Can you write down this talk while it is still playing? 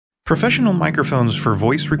Professional microphones for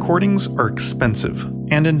voice recordings are expensive,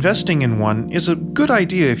 and investing in one is a good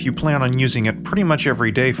idea if you plan on using it pretty much every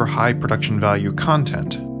day for high production value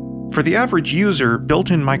content. For the average user,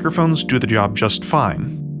 built-in microphones do the job just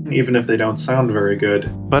fine, even if they don't sound very good.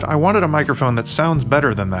 But I wanted a microphone that sounds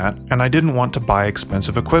better than that, and I didn't want to buy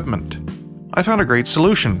expensive equipment. I found a great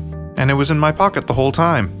solution, and it was in my pocket the whole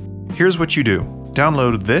time. Here's what you do.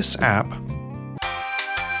 Download this app,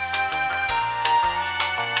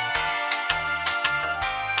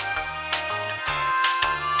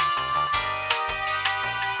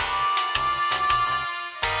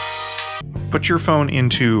 put your phone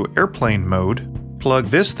into airplane mode, plug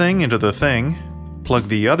this thing into the thing, plug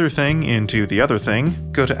the other thing into the other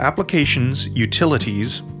thing, go to Applications,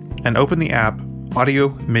 Utilities, and open the app Audio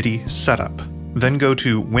Midi Setup. Then go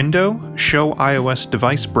to Window, Show iOS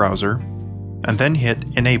Device Browser, and then hit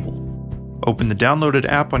Enable. Open the downloaded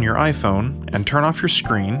app on your iPhone and turn off your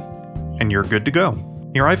screen, and you're good to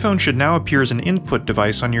go. Your iPhone should now appear as an input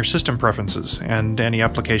device on your system preferences and any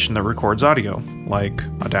application that records audio, like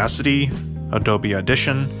Audacity, Adobe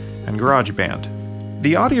Audition, and GarageBand.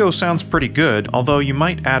 The audio sounds pretty good, although you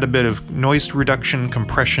might add a bit of noise reduction,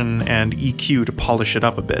 compression, and EQ to polish it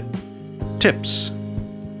up a bit. Tips: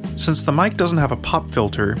 since the mic doesn't have a pop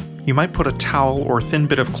filter, you might put a towel or thin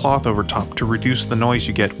bit of cloth over top to reduce the noise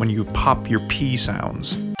you get when you pop your P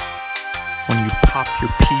sounds.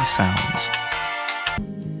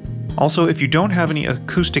 Also, if you don't have any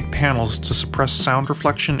acoustic panels to suppress sound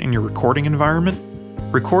reflection in your recording environment,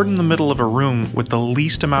 record in the middle of a room with the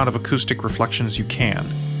least amount of acoustic reflections you can,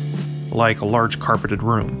 like a large carpeted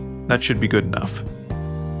room. That should be good enough.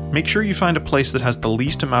 Make sure you find a place that has the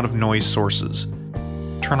least amount of noise sources.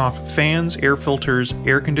 Turn off fans, air filters,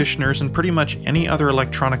 air conditioners, and pretty much any other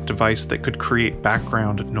electronic device that could create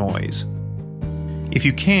background noise. If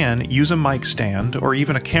you can, use a mic stand or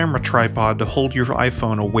even a camera tripod to hold your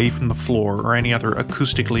iPhone away from the floor or any other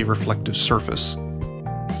acoustically reflective surface.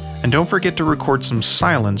 And don't forget to record some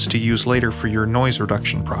silence to use later for your noise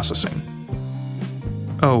reduction processing.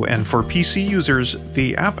 Oh, and for PC users,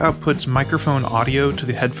 the app outputs microphone audio to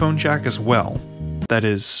the headphone jack as well. That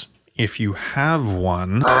is, if you have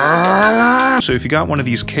one. So if you got one of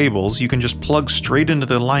these cables, you can just plug straight into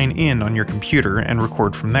the line in on your computer and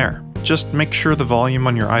record from there. Just make sure the volume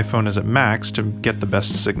on your iPhone is at max to get the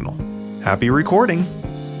best signal. Happy recording!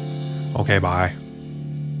 Okay, bye.